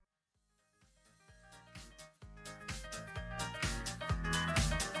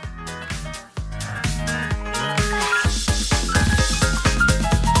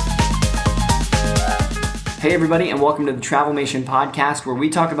Hey everybody, and welcome to the Travelmation podcast, where we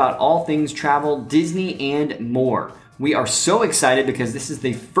talk about all things travel, Disney, and more. We are so excited because this is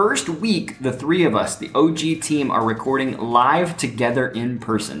the first week the three of us, the OG team, are recording live together in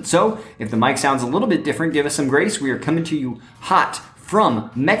person. So if the mic sounds a little bit different, give us some grace. We are coming to you hot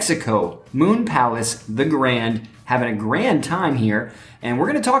from Mexico, Moon Palace, the Grand, having a grand time here. And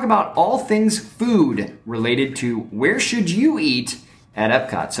we're going to talk about all things food related to where should you eat at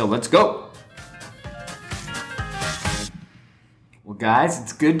Epcot. So let's go. Well, guys,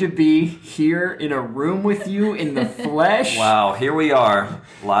 it's good to be here in a room with you in the flesh. Wow, here we are,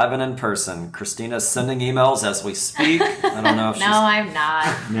 live and in person. Christina's sending emails as we speak. I don't know if she's... No, I'm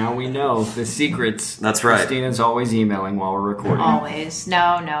not. Now we know the secrets. That's right. Christina's always emailing while we're recording. Always.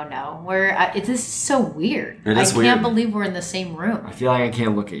 No. This is so weird. It is I can't weird. believe we're in the same room. I feel like I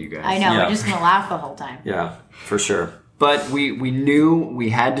can't look at you guys. I know. Yeah. We're just going to laugh the whole time. Yeah, for sure. But we knew we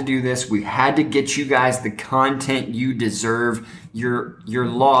had to do this. We had to get you guys the content you deserve. You're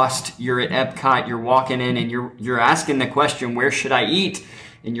lost. You're at Epcot. You're walking in and you're asking the question, where should I eat?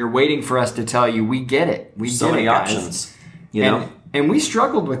 And you're waiting for us to tell you. We get it. We So get many it, guys. options, you know? And we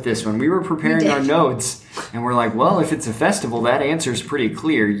struggled with this one. We were preparing our notes, and we're like, well, if it's a festival, that answer's pretty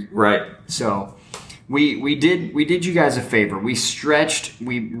clear. Right. So we did you guys a favor. We stretched.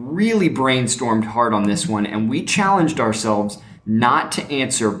 We really brainstormed hard on this one, and we challenged ourselves not to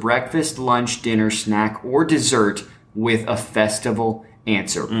answer breakfast, lunch, dinner, snack, or dessert with a festival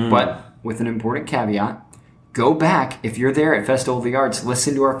answer. But with an important caveat. Go back, if you're there at Festival of the Arts,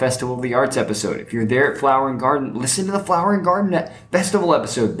 listen to our Festival of the Arts episode. If you're there at Flower and Garden, listen to the Flower and Garden Festival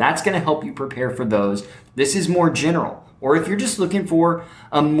episode. That's going to help you prepare for those. This is more general. Or if you're just looking for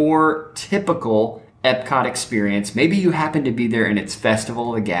a more typical Epcot experience, maybe you happen to be there and it's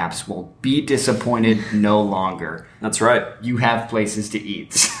Festival of the Gaps, well, be disappointed no longer. That's right. You have places to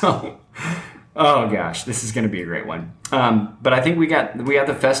eat. So, oh gosh, this is going to be a great one. But I think we got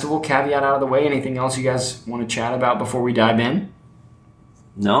the festival caveat out of the way. Anything else you guys want to chat about before we dive in?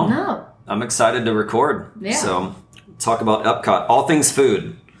 No. I'm excited to record. Yeah. So, talk about Epcot. All things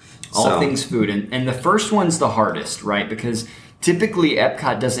food. All things food. And the first one's the hardest, right? Because typically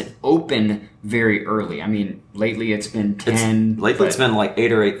Epcot doesn't open very early. I mean, lately it's been 10. It's been like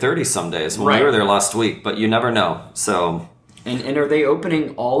 8 or 8:30 some days when we were there last week, but you never know. So... And are they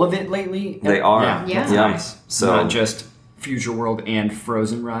opening all of it lately? They are. Yeah. That's nice. So not just Future World and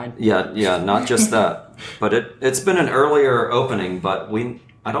Frozen Ride? Yeah, not just that. But it's been an earlier opening, but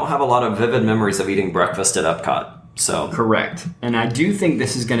I don't have a lot of vivid memories of eating breakfast at Epcot. So Correct. And I do think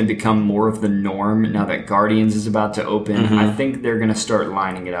this is going to become more of the norm now that Guardians is about to open. Mm-hmm. I think they're going to start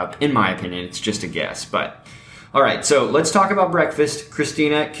lining it up. In my opinion, it's just a guess. But all right, so let's talk about breakfast.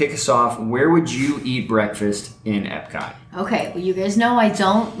 Christina, kick us off. Where would you eat breakfast in Epcot? Okay. Well, you guys know I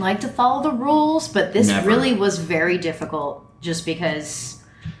don't like to follow the rules, but this Never. really was very difficult just because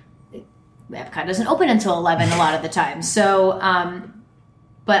Epcot doesn't open until 11 a lot of the time. So,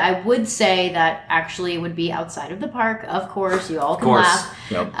 but I would say that actually it would be outside of the park. Of course, you all can laugh.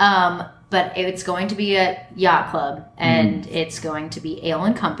 Yep. But it's going to be at Yacht Club, and it's going to be Ale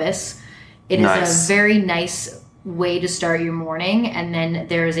and Compass. It is Nice. a very nice way to start your morning, and then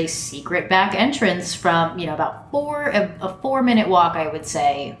there is a secret back entrance from about a 4-minute walk, I would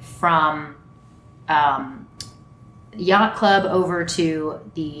say, from Yacht Club over to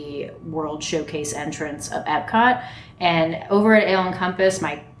the World Showcase entrance of Epcot. And over at Ale and Compass,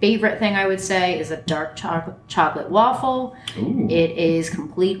 my favorite thing I would say is a dark chocolate waffle. Ooh. It is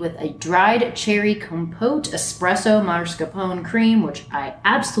complete with a dried cherry compote, espresso mascarpone cream, which I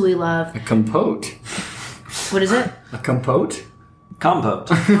absolutely love. A compote. What is it? A compote? compote.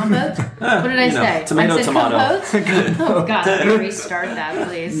 Compote? What did I say? tomato, I said tomato. compote? Oh, God. Can you restart that,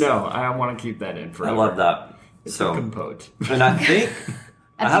 please? No, I want to keep that in I forever. love that. It's So, a compote. and I think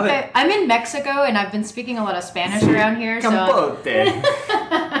I'm in Mexico, and I've been speaking a lot of Spanish around here. Compote.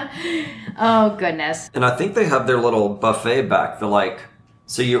 Oh, goodness. And I think they have their little buffet back.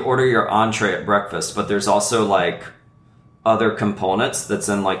 So you order your entree at breakfast, but there's also other components that's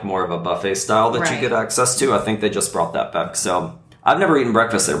in more of a buffet style that you Right. get access to. I think they just brought that back. So I've never eaten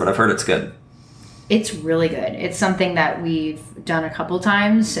breakfast there, but I've heard it's good. It's really good. It's something that we've done a couple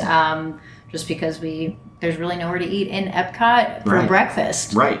times, just because there's really nowhere to eat in Epcot for Right.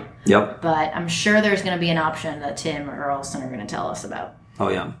 breakfast. Right. Yep. But I'm sure there's going to be an option that Tim or Earlston are going to tell us about. Oh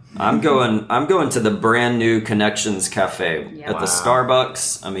yeah. I'm going to the brand new Connections Cafe Yeah. at the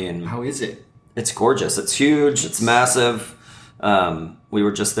Starbucks. I mean, How is it? it's gorgeous. It's huge. It's massive. We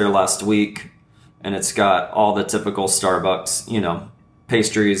were just there last week, and it's got all the typical Starbucks,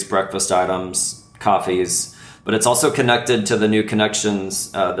 pastries, breakfast items, coffees. But it's also connected to the new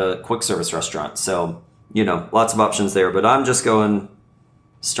Connections, the quick service restaurant. So lots of options there. But I'm just going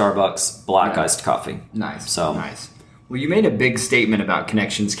Starbucks black iced coffee. Nice. So nice. Well, you made a big statement about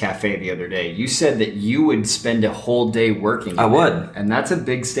Connections Cafe the other day. You said that you would spend a whole day working. I would. And that's a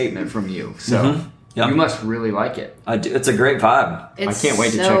big statement from you. So Yep. you must really like it. I do. It's a great vibe. It's I can't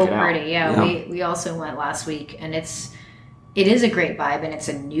wait to so check it out. pretty. Yeah, we also went last week, and it is a great vibe, and it's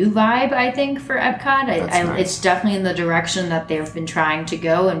a new vibe, I think, for Epcot. Nice. It's definitely in the direction that they've been trying to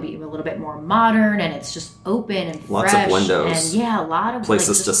go and be a little bit more modern, and it's just open and Lots fresh. of windows. And a lot of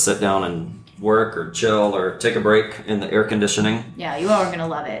Places to sit down and work or chill or take a break in the air conditioning. Yeah, you all are going to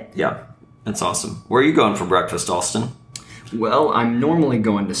love it. Yeah, it's awesome. Where are you going for breakfast, Austin? Well, I'm normally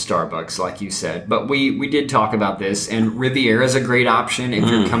going to Starbucks, like you said, but we did talk about this, and Riviera is a great option if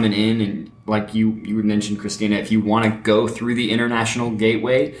you're coming in, and like you mentioned, Christina, if you want to go through the International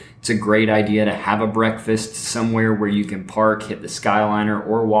Gateway, it's a great idea to have a breakfast somewhere where you can park, hit the Skyliner,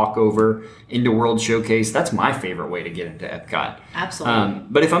 or walk over into World Showcase. That's my favorite way to get into Epcot. Absolutely.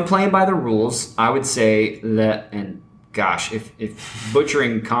 But if I'm playing by the rules, I would say that, and gosh, if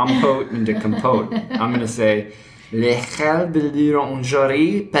butchering compote into compote, I'm going to say Les Halles de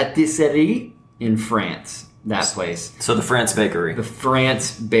l'Orangerie Pâtisserie in France. That place. So the France Bakery. The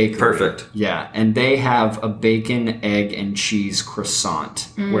France Bakery. Perfect. Yeah, and they have a bacon, egg, and cheese croissant.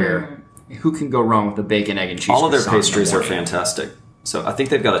 Where who can go wrong with a bacon, egg, and cheese All of their croissant in the pastries are morning? fantastic. So I think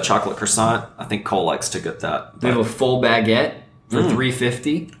they've got a chocolate croissant. I think Cole likes to get that. They have a full baguette for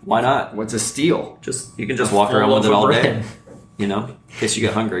 $3.50. Why not? What's a steal? You can just walk around with it all day. In case you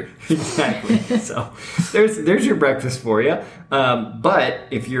get hungry. Exactly. So there's your breakfast for you. But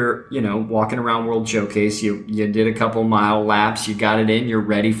if you're walking around World Showcase, you did a couple mile laps, you got it in, you're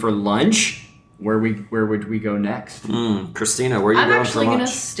ready for lunch. Where would we go next? Christina, where are you I'm going for actually going to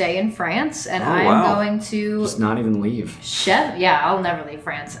lunch? stay in France, and Oh, I'm wow. going to Just not even leave. Chef. Yeah, I'll never leave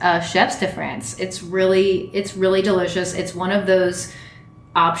France. Chefs de France. It's really delicious. It's one of those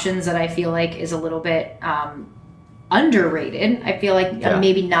options that I feel like is a little bit underrated. I feel like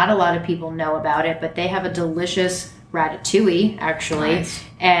maybe not a lot of people know about it, but they have a delicious ratatouille actually, Nice.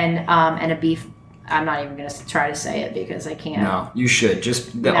 and a beef. I'm not even going to try to say it because I can't. No, you should.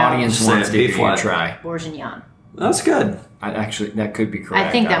 Just the No. audience Say wants it, to be hear you flat. try. Bourguignon. That's good. That could be correct. I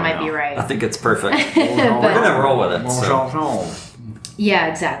think that don't might be know. right. I think it's perfect. But- We're going to roll with it. So. Bonjour. Yeah,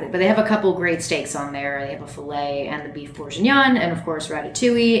 exactly. But they have a couple great steaks on there. They have a filet and the beef bourguignon, and of course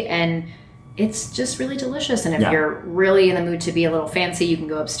ratatouille, and it's just really delicious. And if Yeah. you're really in the mood to be a little fancy, you can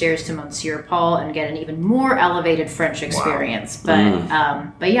go upstairs to Monsieur Paul and get an even more elevated French experience. But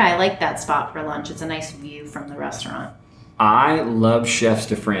yeah, I like that spot for lunch. It's a nice view from the restaurant. I love Chefs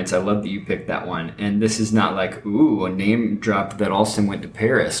de France. I love that you picked that one. And this is not like, a name drop that Alston went to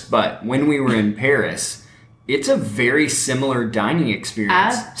Paris. But when we were in Paris, it's a very similar dining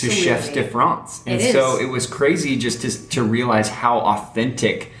experience to Absolutely. Chefs de France. And It so is. it was crazy just to realize how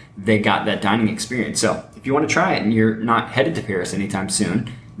authentic they got that dining experience. So if you want to try it and you're not headed to Paris anytime soon,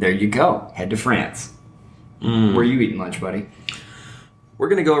 there you go. Head to France. Where are you eating lunch, buddy? We're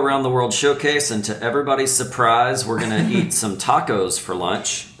going to go around the World Showcase, and to everybody's surprise, we're going to eat some tacos for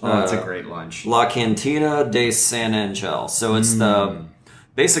lunch. Oh, that's a great lunch. La Cantina de San Angel. So it's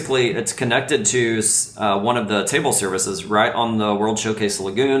basically it's connected to one of the table services right on the World Showcase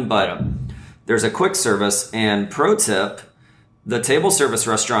Lagoon, but there's a quick service. And pro tip, the table service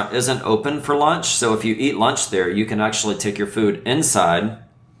restaurant isn't open for lunch, so if you eat lunch there, you can actually take your food inside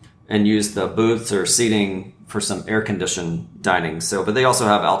and use the booths or seating for some air-conditioned dining. So, but they also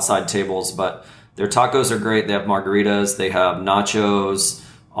have outside tables, but their tacos are great. They have margaritas, they have nachos,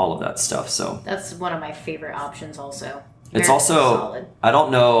 all of that stuff. So That's one of my favorite options also. it's Very also, solid. I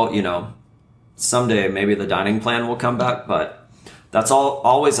don't know, someday maybe the dining plan will come back, but that's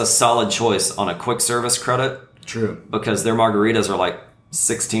always a solid choice on a quick service credit. True. Because their margaritas are like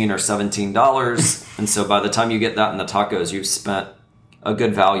 $16 or $17. And so by the time you get that in the tacos, you've spent a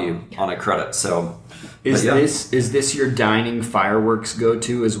good value on a credit. So Is but yeah. this your dining fireworks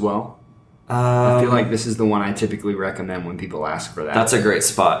go-to as well? I feel like this is the one I typically recommend when people ask for that. That's a great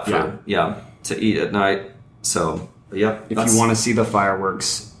spot for to eat at night. So yeah, If you want to see the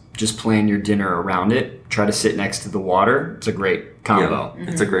fireworks, just plan your dinner around it. Try to sit next to the water. It's a great combo.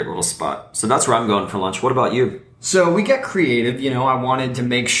 it's a great little spot. So that's where I'm going for lunch. What about you? So we got creative. I wanted to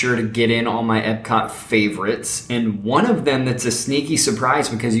make sure to get in all my Epcot favorites. And one of them that's a sneaky surprise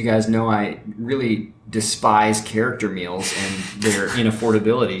because you guys know I really despise character meals and their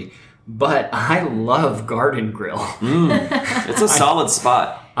inaffordability. But I love Garden Grill. It's a solid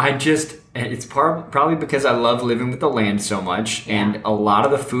spot. And it's probably because I love living with the land so much, and a lot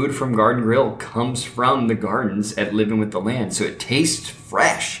of the food from Garden Grill comes from the gardens at Living with the Land, so it tastes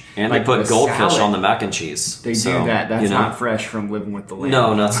fresh. And like they put the goldfish salad. on the mac and cheese. They So, do that. That's you know. not fresh from Living with the Land.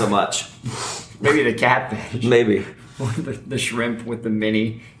 No, not so much. Maybe the catfish. Maybe. Or the shrimp with the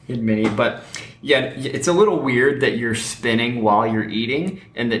hidden mini. But yeah, it's a little weird that you're spinning while you're eating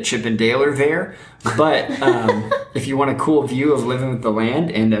and that Chip and Dale are there. But if you want a cool view of Living with the Land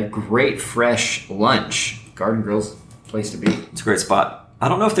and a great fresh lunch, Garden Grill's the place to be. It's a great spot. I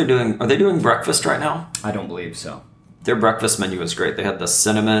don't know if are they doing breakfast right now? I don't believe so. Their breakfast menu is great. They had the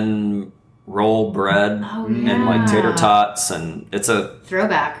cinnamon roll bread Oh, and like tater yeah. tots, and it's a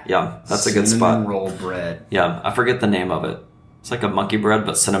Throwback. that's a good Cinnamon spot. roll bread. Yeah, I forget the name of it. It's like a monkey bread,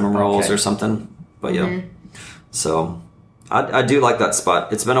 but cinnamon rolls Okay. or something. But yeah, so I do like that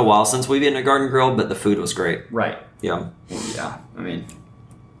spot. It's been a while since we've eaten at Garden Grill, but the food was great. Right. Yeah, Yeah. I mean,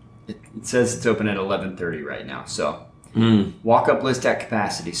 it says it's open at 11:30 right now. So Mm. walk up list at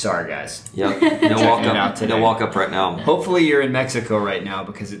capacity. Sorry, guys. Yep. No walk it out up. today. No walk up right now. Hopefully you're in Mexico right now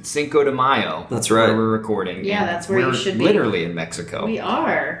because it's Cinco de Mayo. That's right. Where we're recording. Yeah, and that's where you we're should be. Literally in Mexico. We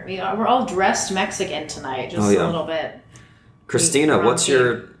are. We're all dressed Mexican tonight, just Oh, yeah. a little bit. Christina, Wrong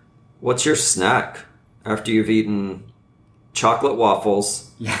what's your snack after you've eaten chocolate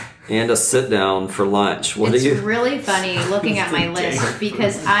waffles Yeah. and a sit down for lunch? What It's do you? really funny looking at my list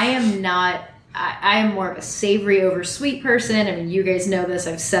because I am not. I am more of a savory over sweet person. I mean, you guys know this.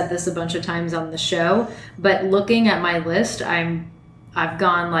 I've said this a bunch of times on the show. But looking at my list, I've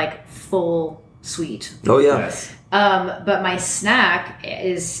gone like full sweet. Oh yeah. Yes. But my snack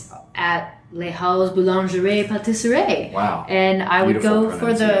is at Les Halles Boulangerie Patisserie. Wow. And I would Beautiful go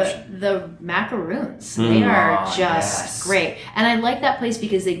for the pronunciation. macaroons. They are Oh, just yes. great. And I like that place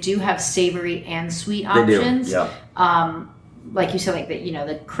because they do have savory and sweet They do. options. Yep. Like you said, like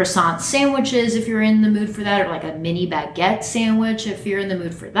the croissant sandwiches if you're in the mood for that, or like a mini baguette sandwich if you're in the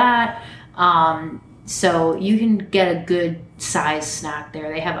mood for that. So you can get a good size snack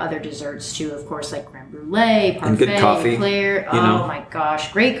there. They have other desserts too, of course, like creme brulee, parfait, And good coffee, eclair. you know. Oh my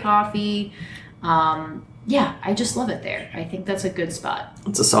gosh, great coffee. Yeah, I just love it there. I think that's a good spot.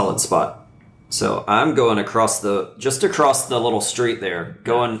 It's a solid spot. So I'm going across the little street there,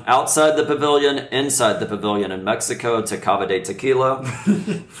 going outside the pavilion, inside the pavilion in Mexico to Cava de Tequila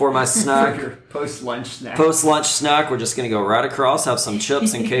for my snack. Your post-lunch snack. Post-lunch snack, we're just going to go right across, have some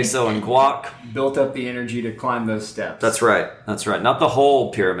chips and queso and guac. Built up the energy to climb those steps. That's right. That's right. Not the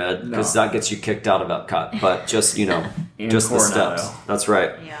whole pyramid, because No. that gets you kicked out of Epcot, but just, And just the Coronado. steps. That's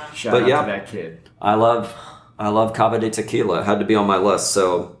right. Yeah. Shout But out yeah. to that kid. I love Cava de Tequila. It had to be on my list.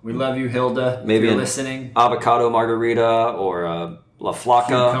 So We love you, Hilda. Maybe if you're an listening. avocado margarita or La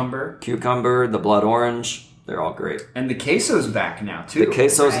Flaca. Cucumber. The blood orange. They're all great. And the queso's back now, too. The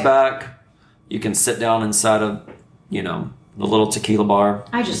queso's Right. back. You can sit down inside of, the little tequila bar.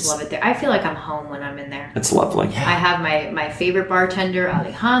 I just love it there. I feel like I'm home when I'm in there. It's lovely. I have my favorite bartender,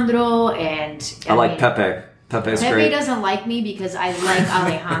 Alejandro, and I like mean, Pepe. Pepe's Pepe great. doesn't like me because I like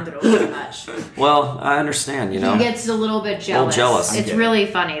Alejandro so much. Well, I understand, He gets a little bit jealous. jealous. I It's get really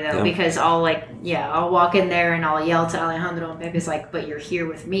funny though Yeah. because I'll walk in there and I'll yell to Alejandro, and Pepe's like, "But you're here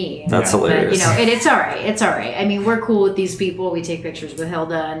with me." That's Yeah. But hilarious. and it's all right. It's all right. I mean, we're cool with these people. We take pictures with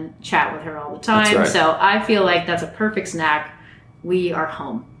Hilda and chat with her all the time. That's right. So I feel like that's a perfect snack. We are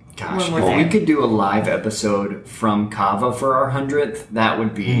home. Gosh, when we're if there. we could do a live episode from Cava for our 100th, that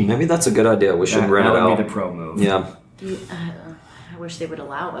would be... Maybe that's a good idea. We should that, rent that it would out. be the pro move. Yeah, I wish they would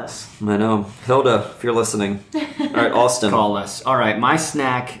allow us. I know. Hilda, if you're listening. All right, Austin. Call us. All right, my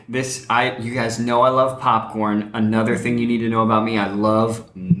snack. You guys know I love popcorn. Another thing you need to know about me, I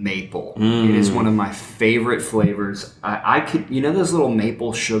love maple. It is one of my favorite flavors. I could, those little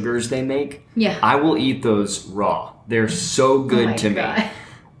maple sugars they make. Yeah. I will eat those raw. They're so good my to God. me.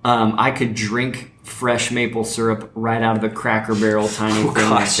 I could drink fresh maple syrup right out of the Cracker Barrel tiny thing that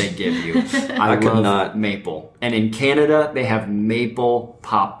gosh. they give you. I could love not. maple. And in Canada, they have maple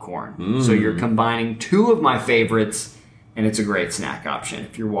popcorn. So you're combining two of my favorites, and it's a great snack option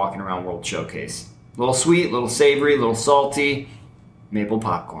if you're walking around World Showcase. A little sweet, a little savory, a little salty, maple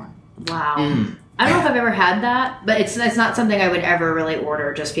popcorn. Wow. I don't know if I've ever had that, but it's not something I would ever really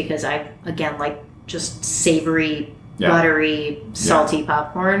order just because I, again, like just savory, buttery, salty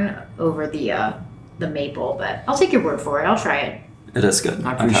popcorn over the maple. But I'll take your word for it. I'll try it. It is good.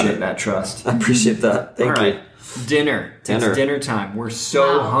 I I've had appreciate it. that trust. I appreciate that. Thank All you. right, dinner. Dinner. It's dinner time. We're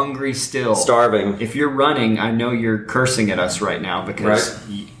so Wow. hungry still. Starving. If you're running, I know you're cursing at us right now because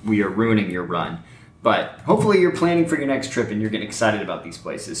we are ruining your run. But hopefully you're planning for your next trip and you're getting excited about these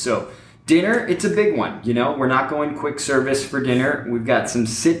places. So Dinner, it's a big one. You know, we're not going quick service for dinner. We've got some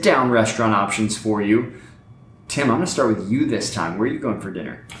sit-down restaurant options for you. Tim, I'm going to start with you this time. Where are you going for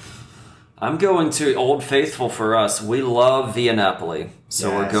dinner? I'm going to Old Faithful for us. We love Via Napoli. So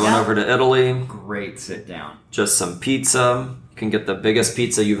Yes. we're going over to Italy. Great sit-down. Just some pizza. You can get the biggest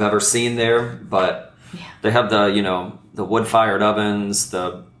pizza you've ever seen there, but they have the wood-fired ovens.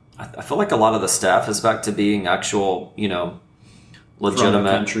 I feel like a lot of the staff is back to being actual, legitimate. From the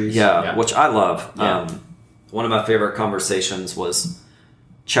countries. Yeah, which I love. Yeah. One of my favorite conversations was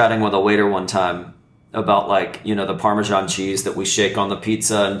chatting with a waiter one time about the Parmesan cheese that we shake on the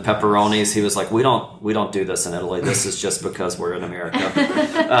pizza and pepperonis. He was like, we don't do this in Italy. This is just because we're in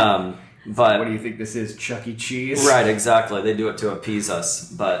America. But what do you think this is, Chuck E. Cheese? Right, exactly. They do it to appease us.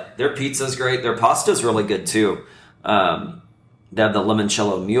 But their pizza's great. Their pasta's really good too. They have the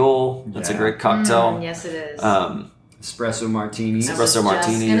limoncello mule. That's a great cocktail. Yes, it is. Espresso martinis. Espresso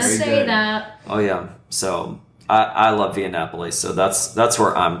martinis. I was Very just gonna say good. that. Oh yeah. So I love Via Napoli. So that's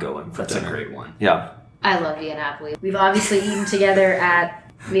where I'm going for That's dinner. a great one. Yeah. I love Via Napoli. We've obviously eaten together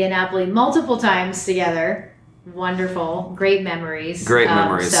at Via Napoli multiple times together. Wonderful. Great memories. Great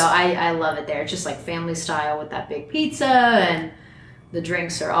memories. So I love it there. It's just like family style with that big pizza, and the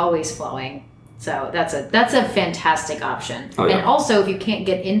drinks are always flowing. So that's a fantastic option. Oh, yeah. And also, if you can't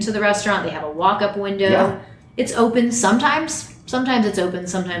get into the restaurant, they have a walk-up window. Yeah. It's open sometimes. Sometimes it's open.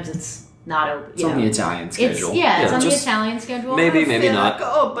 Sometimes it's not open. It's on the Italian schedule. It's Yeah, on the just Italian schedule. maybe not.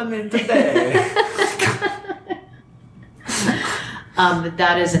 Opening today. But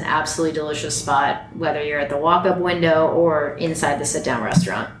that is an absolutely delicious spot, whether you're at the walk-up window or inside the sit-down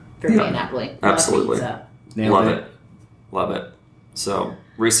restaurant for Via Napoli. Love Absolutely. pizza. Love it. Love it. So,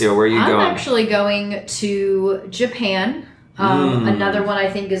 Ricio, where are you I'm going? actually going to Japan. Another one I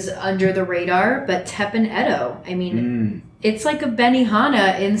think is under the radar, but Teppan Edo. I mean, it's like a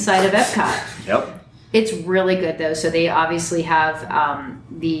Benihana inside of Epcot. Yep. It's really good though. So they obviously have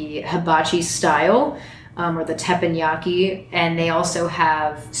the hibachi style, or the teppanyaki, and they also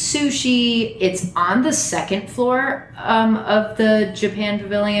have sushi. It's on the second floor of the Japan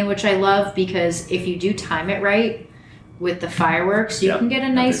Pavilion, which I love because if you do time it right with the fireworks, you can get a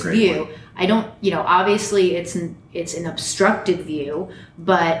nice great view. one. I don't, obviously it's an obstructed view,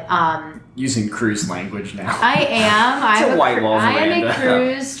 but Using cruise language now. I am. It's a white walls I am a Miranda.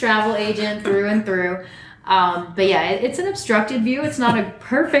 cruise travel agent through and through. But yeah, it's an obstructed view. It's not a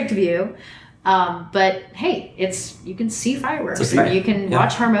perfect view. But hey, you can see fireworks. It's a view. You can Yeah.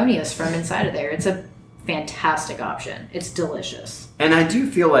 watch Harmonious from inside of there. It's a fantastic option. It's delicious. And I do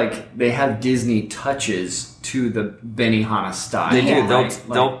feel like they have Disney touches to the Benihana style. They do. right?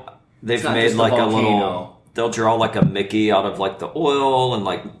 They've it's not made just like a a little. volcano. They'll draw like a Mickey out of like the oil and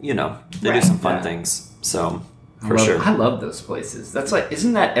they do Right, some fun yeah. things. So I for love- sure, I love those places. That's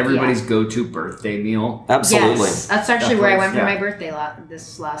isn't that everybody's go-to birthday meal? absolutely. Yes, that's actually That where I place, went for yeah. my birthday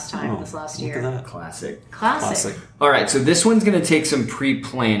this last Oh, last look year. at that. Classic. Classic. All right, so this one's going to take some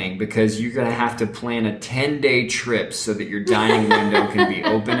pre-planning because you're going to have to plan a 10-day trip so that your dining window can be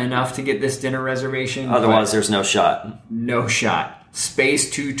open enough to get this dinner reservation. Otherwise, but there's no shot. no shot. Space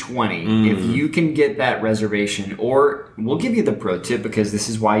 220. If you can get that reservation, or we'll give you the pro tip because this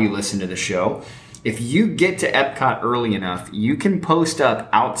is why you listen to the show. If you get to Epcot early enough, you can post up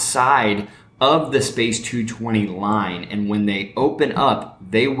outside of the Space 220 line, and when they open up,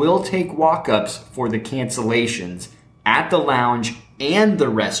 they will take walk-ups for the cancellations at the lounge and the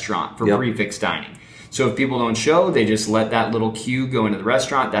restaurant for Yep. prefix dining. So if people don't show, they just let that little queue go into the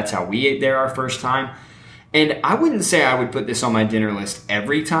restaurant. That's how we ate there our first time. And I wouldn't say I would put this on my dinner list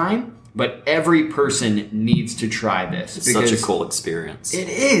every time, but every person needs to try this. It's such a cool experience. It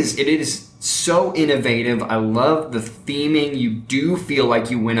is. It is so innovative. I love the theming. You do feel like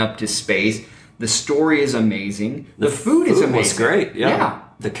you went up to space. The story is amazing. The food is amazing. was great. Yeah.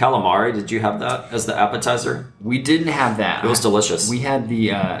 The calamari. Did you have that as the appetizer? We didn't have that. It was delicious. We had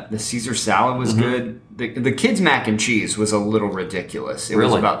the Caesar salad was good. The kids mac and cheese was a little ridiculous. It was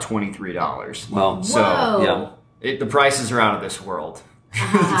Really? about $23. Well, So Whoa. yeah. the prices are out of this world.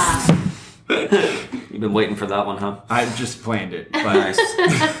 You've been waiting for that one, huh? I just planned it, but Nice.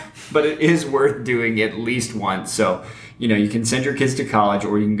 but it is worth doing at least once. So you can send your kids to college,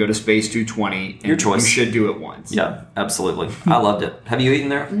 or you can go to Space 220. And Your choice. You should do it once. Yeah, absolutely. I loved it. Have you eaten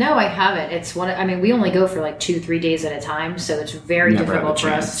there? No, I haven't. It's we only go for like 2-3 days at a time, so it's very Never have a difficult for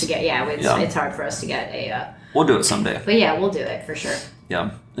us chance. to get. Yeah, Yeah. it's hard for us to get a. We'll do it someday. But yeah, we'll do it for sure.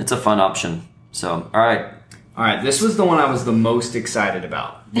 Yeah, it's a fun option. So, all right. All right, this was the one I was the most excited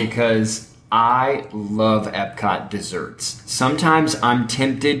about because I love Epcot desserts. Sometimes I'm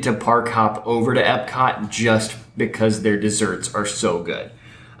tempted to park hop over to Epcot just because their desserts are so good.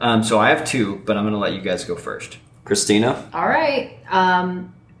 So I have two, but I'm going to let you guys go first. Christina? All right.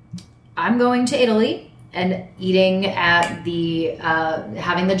 I'm going to Italy and eating at the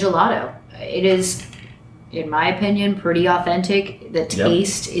having the gelato. It is, in my opinion, pretty authentic. The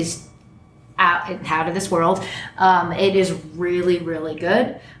taste is out of this world. It is really, really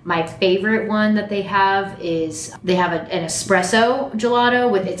good. My favorite one that they have is they have an espresso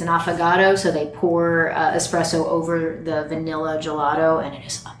gelato it's an affogato, so they pour espresso over the vanilla gelato, and it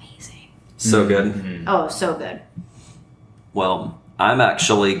is amazing. So good. Oh, so good. Well, I'm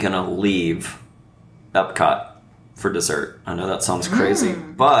actually going to leave Epcot for dessert. I know that sounds crazy,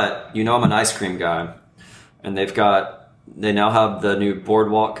 but I'm an ice cream guy, and they now have the new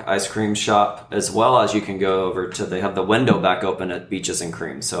Boardwalk ice cream shop, as well as you can go over they have the window back open at Beaches and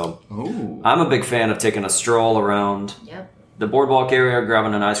Cream. So I'm a big fan of taking a stroll around the Boardwalk area,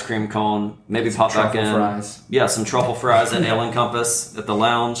 grabbing an ice cream cone, maybe pop back in. Fries. Yeah, some truffle fries at Ale and Compass at the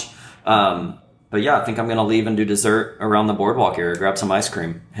lounge. But yeah, I think I'm going to leave and do dessert around the Boardwalk area, grab some ice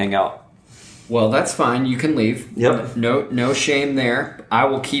cream, hang out. Well, that's fine. You can leave. Yep. No shame there. I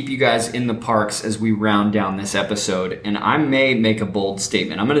will keep you guys in the parks as we round down this episode, and I may make a bold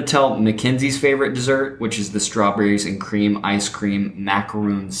statement. I'm going to tell Mackenzie's favorite dessert, which is the strawberries and cream ice cream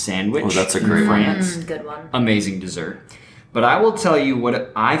macaroon sandwich. Oh, that's a great one. France. Good one. Amazing dessert. But I will tell you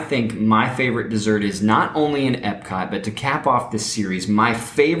what I think my favorite dessert is, not only in Epcot, but to cap off this series, my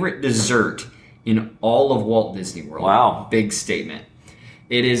favorite dessert in all of Walt Disney World. Wow. Big statement.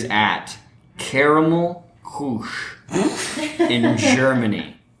 It is at Caramel Kusch in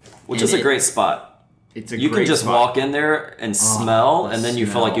Germany. Which is a great spot. It's a You great can just spot. walk in there and smell, the and then you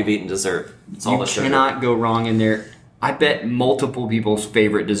feel like smell. you've eaten dessert. It's all You the sugar. cannot go wrong in there. I bet multiple people's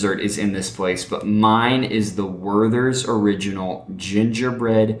favorite dessert is in this place, but mine is the Werther's Original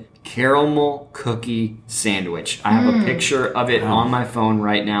Gingerbread Caramel Cookie Sandwich. I have a picture of it on my phone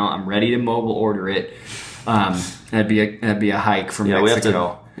right now. I'm ready to mobile order it. That'd be a hike from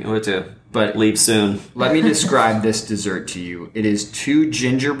Mexico. We have to But leave soon. let me describe this dessert to you. It is 2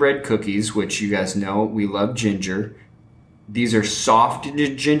 gingerbread cookies, which you guys know we love ginger. These are soft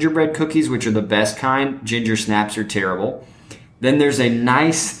gingerbread cookies, which are the best kind. Ginger snaps are terrible. Then there's a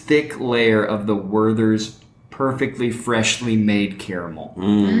nice thick layer of the Werther's perfectly freshly made caramel.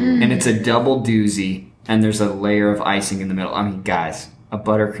 And it's a double doozy, and there's a layer of icing in the middle. I mean, guys, a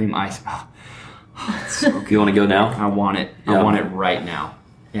buttercream ice. Oh, it's so good. You want to go now? I want it. Yeah. I want it right now.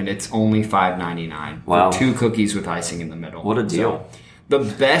 And it's only $5.99 Wow. for 2 cookies with icing in the middle. What a deal. So,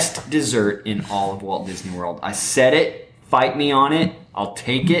 the best dessert in all of Walt Disney World. I said it. Fight me on it. I'll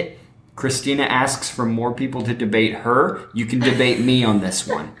take it. Christina asks for more people to debate her. You can debate me on this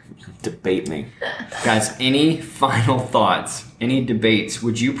one. Debate me. Guys, any final thoughts? Any debates?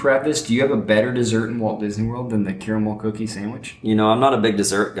 Would you preface, do you have a better dessert in Walt Disney World than the caramel cookie sandwich? I'm not a big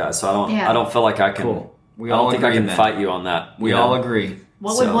dessert guy, so I don't feel like I can. Cool. We I all don't think I agree can then. fight you on that. We all agree.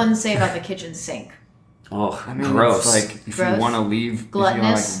 What So- would one say about the kitchen sink? Oh, I mean, gross. It's like if Gross. you want to leave, if you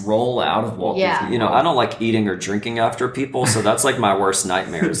Gluttonous. like roll out of Walt Yeah. Disney World. I don't like eating or drinking after people, so that's like my worst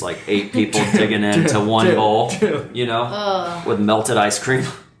nightmare is like 8 people digging into one bowl, with melted ice cream.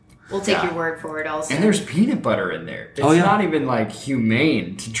 We'll take Yeah. your word for it also. And there's peanut butter in there. It's not even like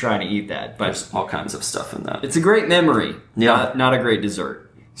humane to try to eat that, but There's all kinds of stuff in that. it's a great memory. Yeah. Not a great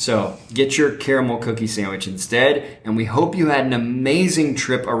dessert. So get your caramel cookie sandwich instead, and we hope you had an amazing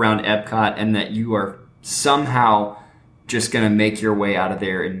trip around Epcot and that you are somehow just going to make your way out of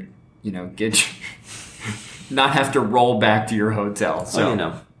there and, get not have to roll back to your hotel.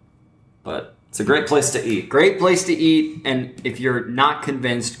 So But it's a great place to eat. great place to eat, and if you're not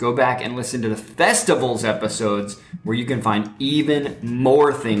convinced, go back and listen to the festivals episodes where you can find even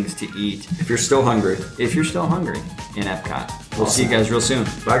more things to eat If you're still hungry. if you're still hungry in Epcot. We'll see you guys real soon.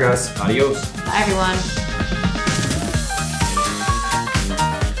 Bye, guys. Adios. Bye, everyone.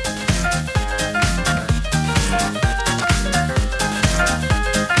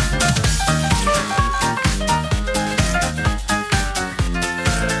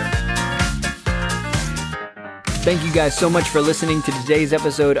 Thank you guys so much for listening to today's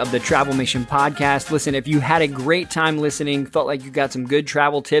episode of the Travelmation Podcast. Listen, if you had a great time listening, felt like you got some good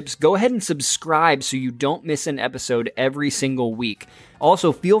travel tips, go ahead and subscribe so you don't miss an episode every single week.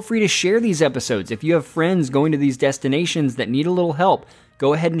 Also, feel free to share these episodes. If you have friends going to these destinations that need a little help,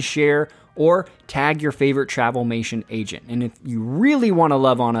 go ahead and share or tag your favorite Travelmation agent. And if you really want to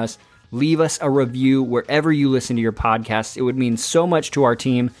love on us, leave us a review wherever you listen to your podcasts. It would mean so much to our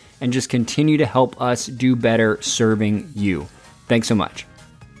team and just continue to help us do better serving you. Thanks so much.